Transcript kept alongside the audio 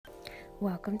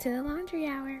Welcome to the Laundry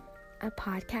Hour, a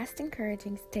podcast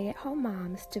encouraging stay-at-home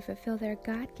moms to fulfill their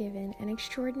God-given and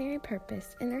extraordinary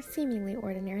purpose in their seemingly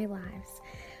ordinary lives.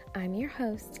 I'm your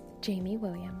host, Jamie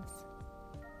Williams.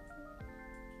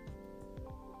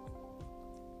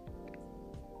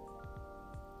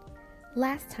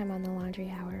 Last time on the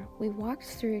Laundry Hour, we walked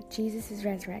through Jesus'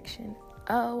 resurrection.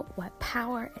 Oh, what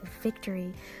power and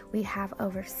victory we have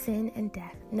over sin and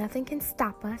death. Nothing can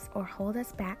stop us or hold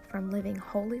us back from living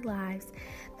holy lives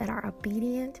that are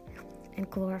obedient and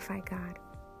glorify God.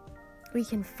 We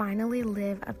can finally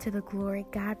live up to the glory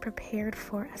God prepared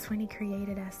for us when He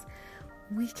created us.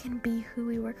 We can be who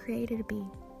we were created to be.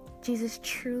 Jesus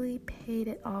truly paid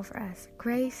it all for us.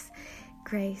 Grace,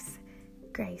 grace,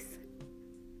 grace.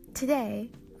 Today,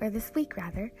 or this week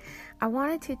rather, I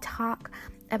wanted to talk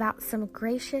about some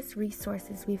gracious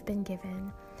resources we've been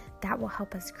given that will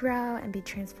help us grow and be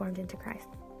transformed into Christ.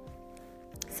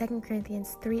 2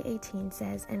 Corinthians 3:18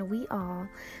 says, "And we all,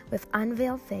 with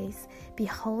unveiled face,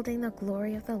 beholding the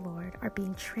glory of the Lord, are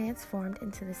being transformed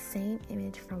into the same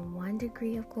image from one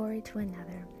degree of glory to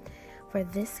another. For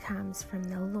this comes from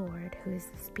the Lord, who is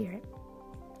the Spirit."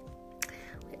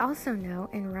 We also know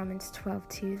in Romans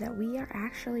 12:2 that we are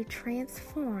actually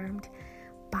transformed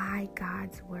by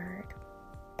God's Word,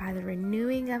 by the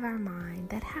renewing of our mind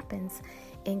that happens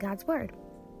in God's Word.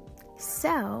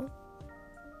 So,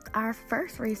 our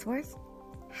first resource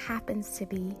happens to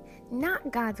be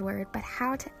not God's Word, but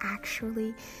how to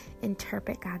actually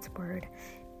interpret God's Word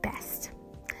best.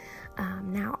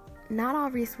 Now, not all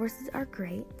resources are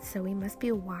great, so we must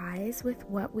be wise with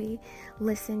what we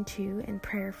listen to and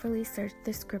prayerfully search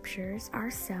the scriptures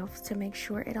ourselves to make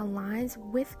sure it aligns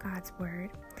with God's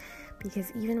Word,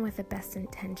 because even with the best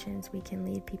intentions, we can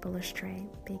lead people astray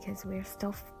because we're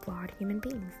still flawed human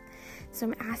beings. So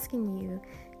I'm asking you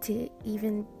to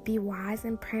even be wise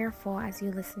and prayerful as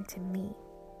you listen to me.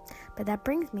 But that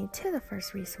brings me to the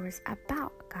first resource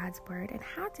about God's Word and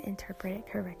how to interpret it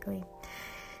correctly.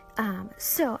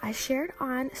 So I shared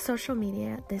on social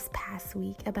media this past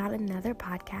week about another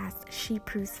podcast, She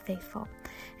Proves Faithful,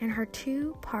 and her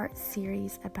 2-part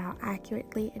series about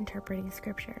accurately interpreting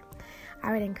Scripture.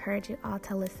 I would encourage you all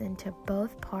to listen to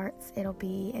both parts. It'll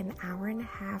be an hour and a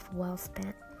half well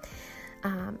spent.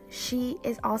 She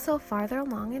is also farther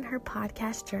along in her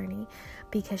podcast journey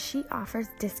because she offers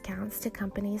discounts to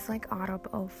companies like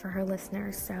Audible for her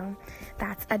listeners. So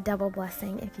that's a double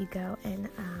blessing if you go and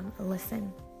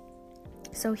listen.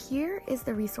 So here is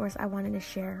the resource I wanted to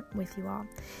share with you all.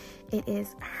 It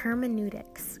is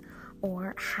hermeneutics,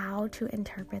 or how to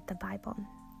interpret the Bible.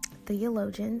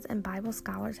 Theologians and Bible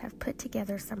scholars have put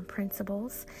together some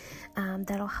principles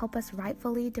that'll help us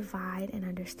rightfully divide and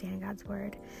understand God's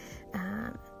Word.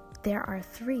 There are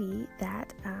 3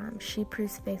 that She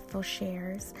Proves Faithful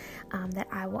shares that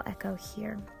I will echo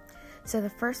here. So the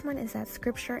first one is that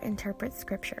Scripture interprets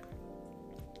Scripture.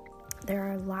 There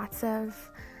are lots of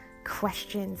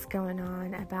questions going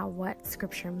on about what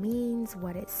Scripture means,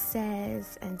 what it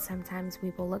says, and sometimes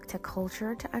we will look to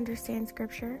culture to understand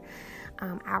Scripture,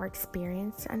 our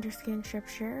experience to understand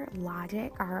Scripture,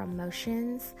 logic, our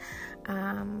emotions,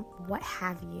 what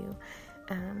have you.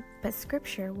 But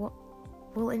Scripture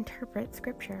will interpret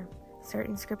Scripture.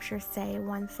 Certain Scriptures say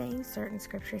one thing, certain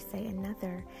Scriptures say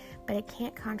another, but it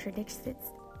can't contradict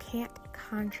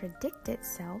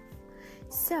itself.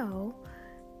 So,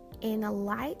 in a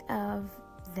light of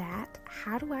that,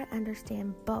 how do I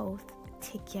understand both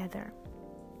together?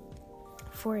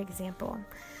 For example,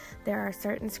 there are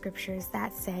certain scriptures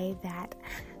that say that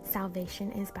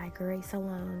salvation is by grace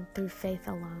alone, through faith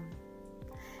alone.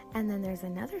 And then there's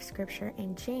another scripture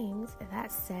in James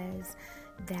that says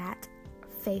that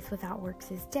faith without works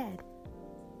is dead.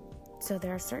 So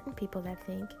there are certain people that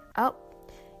think,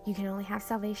 you can only have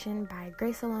salvation by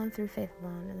grace alone, through faith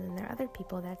alone. And then there are other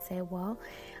people that say,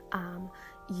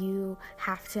 you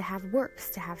have to have works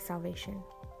to have salvation.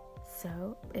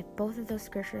 So if both of those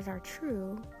scriptures are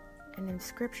true, and then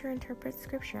Scripture interprets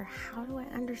Scripture, how do I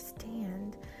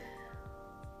understand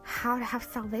how to have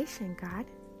salvation, God?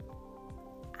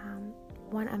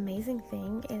 One amazing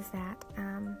thing is that,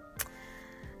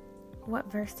 what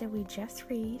verse did we just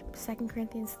read? 2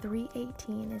 Corinthians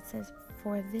 3:18, it says,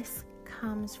 "For this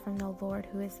comes from the Lord,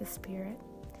 who is the Spirit."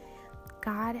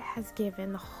 God has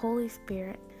given the Holy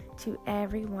Spirit to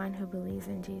everyone who believes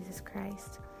in Jesus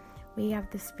Christ. We have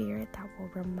the Spirit that will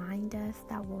remind us,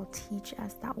 that will teach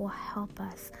us, that will help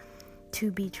us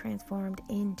to be transformed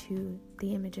into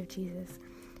the image of Jesus.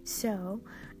 So,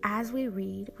 as we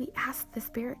read, we ask the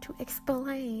Spirit to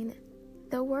explain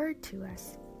the Word to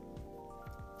us.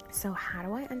 So how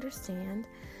do I understand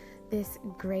this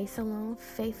grace alone,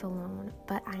 faith alone,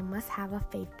 but I must have a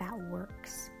faith that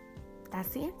works. That's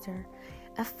the answer.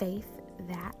 A faith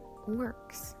that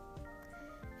works.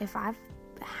 If I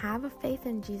have a faith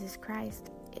in Jesus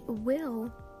Christ, it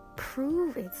will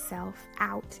prove itself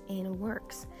out in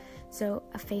works. So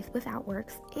a faith without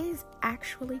works is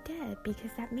actually dead,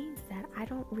 because that means that I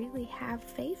don't really have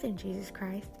faith in Jesus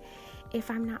Christ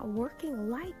if I'm not working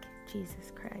like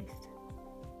Jesus Christ.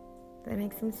 Does that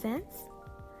make some sense?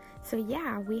 So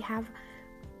yeah, we have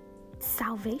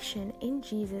salvation in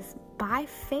Jesus by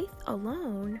faith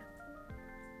alone,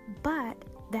 but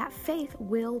that faith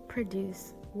will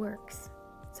produce works.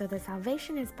 So the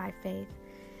salvation is by faith,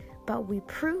 but we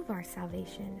prove our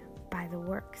salvation by the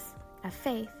works, a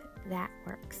faith that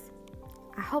works.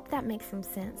 I hope that makes some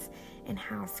sense in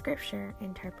how Scripture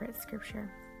interprets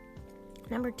Scripture.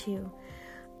 Number 2,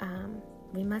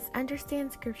 we must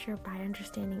understand Scripture by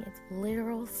understanding its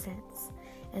literal sense.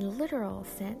 In literal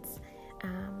sense,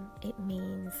 it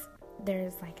means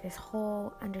there's like this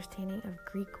whole understanding of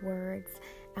Greek words.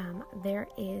 There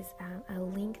is a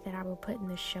link that I will put in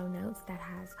the show notes that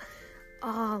has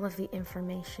all of the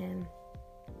information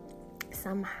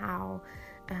somehow,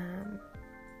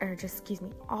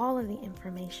 all of the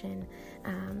information,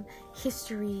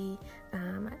 history,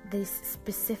 these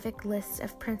specific lists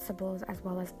of principles, as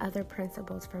well as other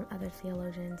principles from other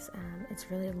theologians.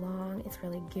 It's really long, it's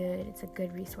really good, it's a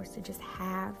good resource to just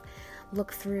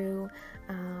look through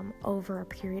over a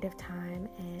period of time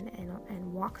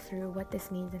and walk through what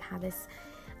this means and how this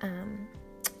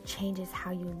changes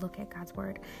how you look at God's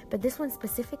Word. But this one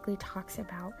specifically talks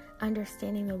about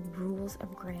understanding the rules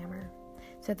of grammar.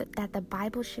 So that the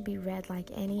Bible should be read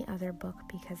like any other book,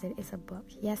 because it is a book.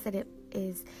 Yes, that it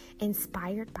is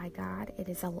inspired by God. It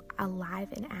is alive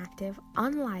and active,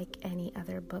 unlike any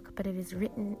other book, but it is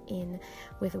written in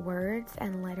with words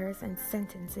and letters and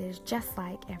sentences, just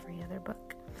like every other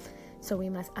book. So we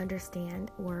must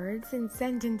understand words and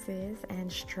sentences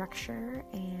and structure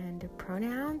and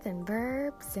pronouns and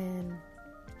verbs and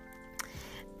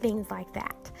things like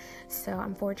that. So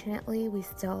unfortunately, we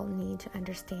still need to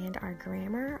understand our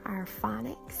grammar, our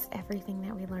phonics, everything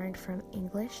that we learned from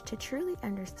English to truly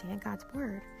understand God's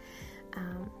Word.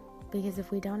 Because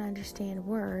if we don't understand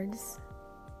words,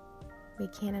 we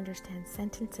can't understand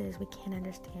sentences, we can't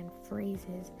understand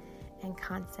phrases and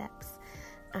concepts.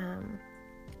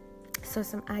 So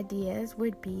some ideas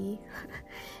would be,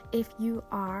 if you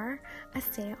are a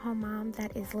stay-at-home mom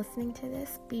that is listening to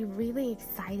this, be really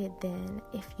excited then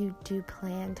if you do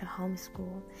plan to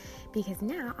homeschool. Because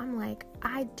now I'm like,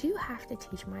 I do have to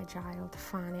teach my child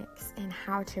phonics and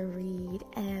how to read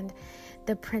and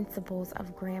the principles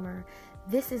of grammar.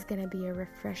 This is going to be a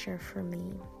refresher for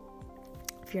me.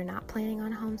 If you're not planning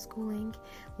on homeschooling,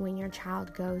 when your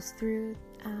child goes through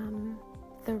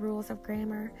the rules of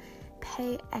grammar,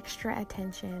 pay extra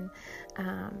attention,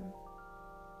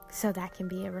 so that can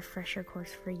be a refresher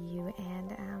course for you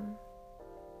and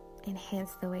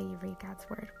enhance the way you read God's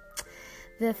Word.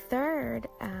 The third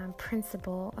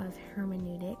principle of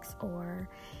hermeneutics, or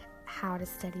how to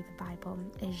study the Bible,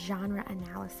 is genre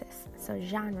analysis. So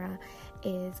genre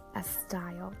is a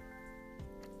style.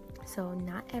 So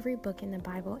not every book in the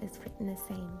Bible is written the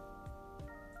same.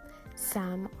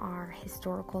 Some are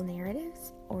historical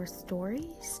narratives or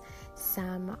stories.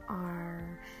 Some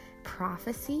are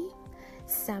prophecy.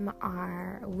 Some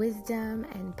are wisdom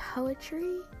and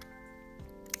poetry.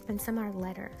 And some are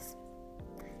letters.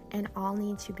 And all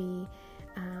need to be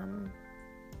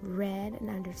read and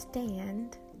understood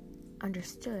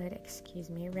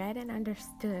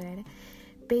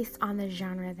based on the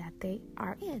genre that they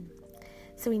are in.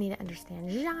 So we need to understand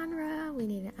genre, we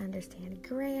need to understand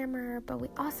grammar, but we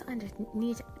also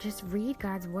need to just read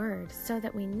God's Word so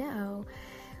that we know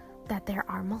that there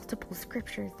are multiple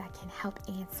scriptures that can help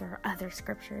answer other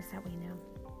scriptures that we know.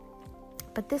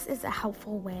 But this is a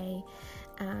helpful way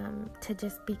to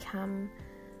just become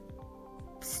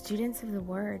students of the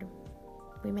Word.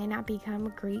 We may not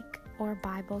become Greek or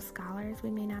Bible scholars,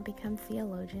 we may not become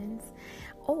theologians,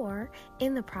 or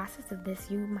in the process of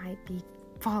this, you might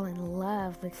fall in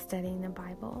love with studying the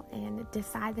Bible and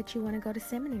decide that you want to go to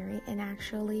seminary and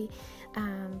actually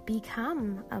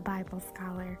become a Bible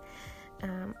scholar,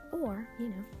 or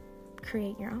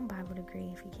create your own Bible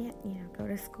degree. If you can't go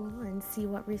to school and see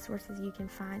what resources you can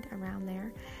find around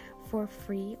there for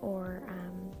free or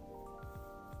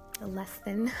less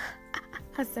than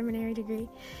a seminary degree.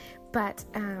 But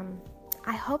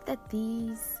I hope that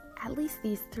at least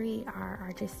these three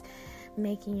are just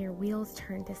making your wheels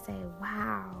turn to say,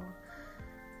 wow,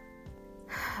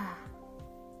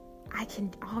 I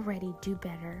can already do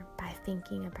better by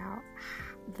thinking about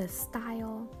the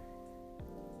style,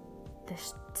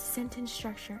 the sentence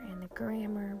structure and the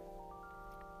grammar,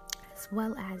 as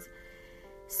well as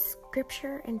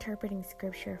scripture, interpreting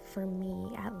scripture, for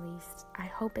me at least, I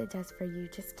hope it does for you,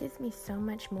 just gives me so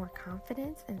much more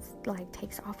confidence and like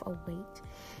takes off a weight,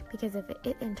 because if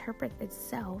it interprets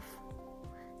itself,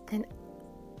 then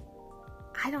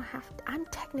I'm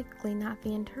technically not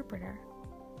the interpreter,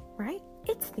 right?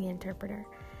 It's the interpreter.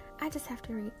 I just have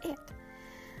to read it.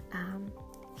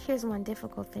 Here's one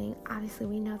difficult thing. Obviously,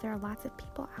 we know there are lots of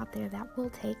people out there that will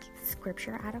take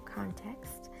scripture out of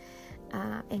context,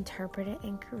 interpret it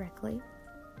incorrectly.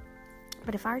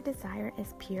 But if our desire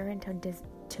is pure and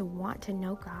to want to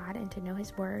know God and to know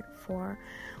His Word for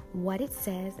what it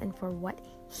says and for what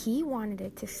He wanted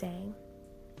it to say,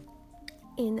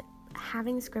 in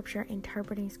having scripture,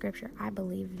 interpreting scripture, I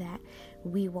believe that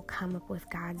we will come up with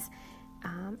God's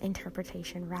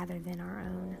interpretation rather than our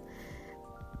own.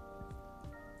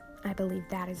 I believe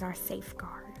that is our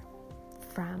safeguard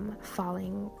from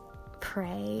falling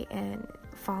prey and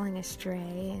falling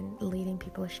astray and leading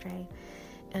people astray.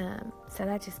 So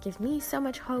that just gives me so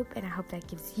much hope, and I hope that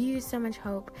gives you so much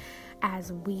hope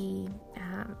as we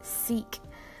seek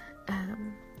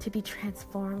to be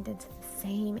transformed into the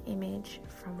same image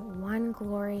from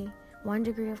one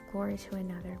degree of glory to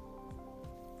another.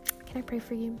 Can I pray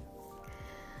for you?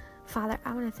 Father,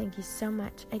 I want to thank you so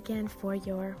much again for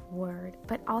your word,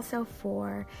 but also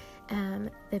for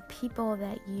the people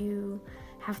that you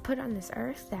have put on this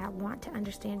earth that want to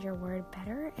understand your word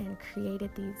better and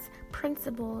created these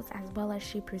principles, as well as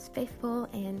She Proves Faithful,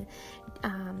 and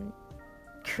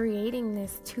creating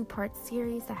this 2-part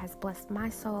series that has blessed my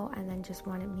soul, and then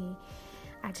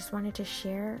I just wanted to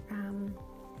share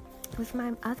with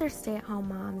my other stay-at-home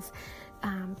moms,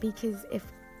 because if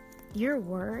your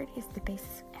word is the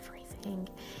basis of everything,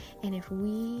 and if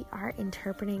we are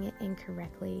interpreting it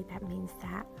incorrectly, that means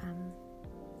that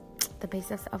the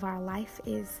basis of our life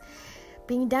is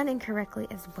being done incorrectly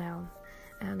as well.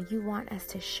 You want us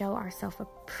to show ourselves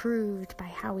approved by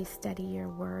how we study your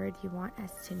word. You want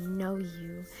us to know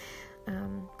you.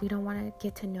 We don't want to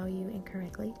get to know you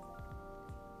incorrectly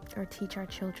or teach our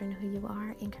children who you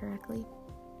are incorrectly,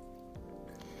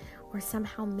 or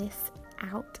somehow miss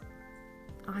out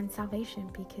on salvation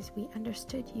because we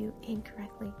understood you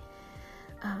incorrectly.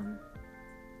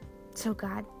 So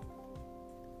God,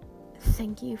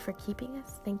 thank you for keeping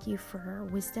us. Thank you for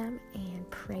wisdom and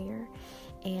prayer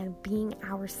and being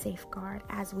our safeguard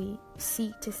as we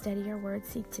seek to study your word,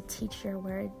 seek to teach your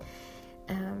word.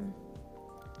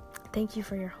 Thank you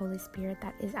for your Holy Spirit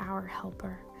that is our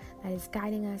helper, that is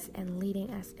guiding us and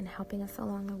leading us and helping us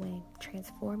along the way,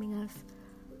 transforming us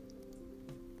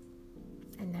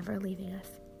and never leaving us.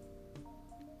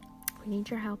 We need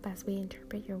your help as we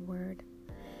interpret your word.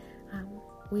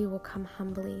 We will come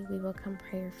humbly, we will come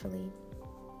prayerfully,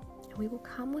 and we will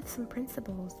come with some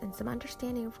principles and some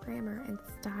understanding of grammar and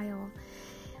style,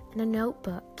 and a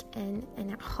notebook and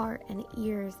a heart and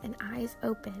ears and eyes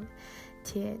open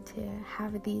to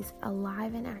have these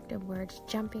alive and active words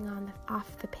jumping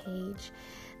off the page,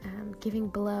 giving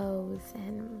blows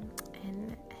and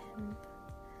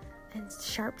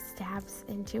sharp stabs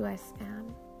into us,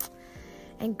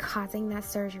 and causing that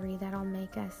surgery that'll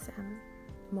make us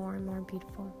more and more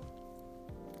beautiful.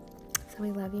 So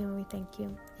we love you and we thank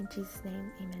you. In Jesus'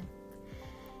 name, amen.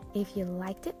 If you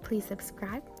liked it, please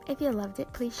subscribe. If you loved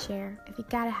it, please share. If you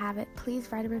gotta have it,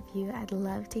 please write a review. I'd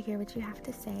love to hear what you have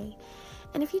to say.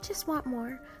 And if you just want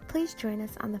more, please join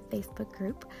us on the Facebook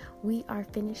group. We are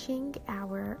finishing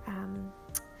our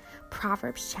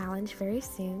Proverbs challenge very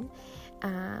soon.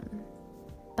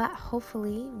 But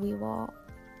hopefully we will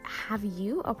have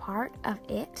you a part of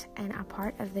it and a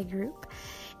part of the group,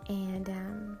 and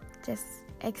just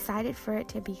excited for it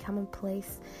to become a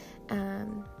place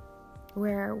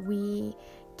where we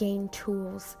gain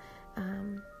tools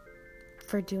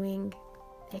for doing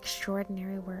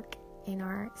extraordinary work in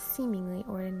our seemingly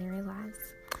ordinary lives.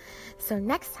 So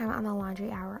next time on the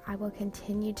Laundry Hour, I will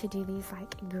continue to do these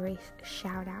like grace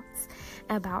shout outs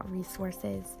about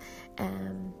resources.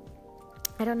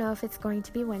 I don't know if it's going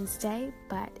to be Wednesday,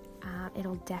 but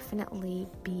it'll definitely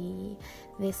be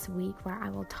this week, where I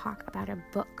will talk about a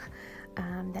book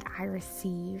that I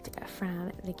received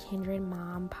from the Kindred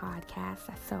Mom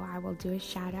podcast. So I will do a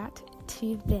shout out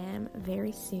to them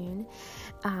very soon.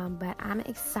 But I'm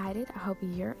excited. I hope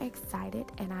you're excited.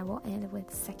 And I will end with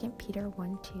 2 Peter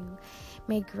 1:2.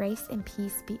 May grace and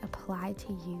peace be applied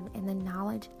to you in the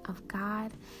knowledge of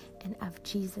God and of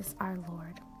Jesus our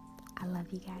Lord. I love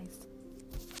you guys.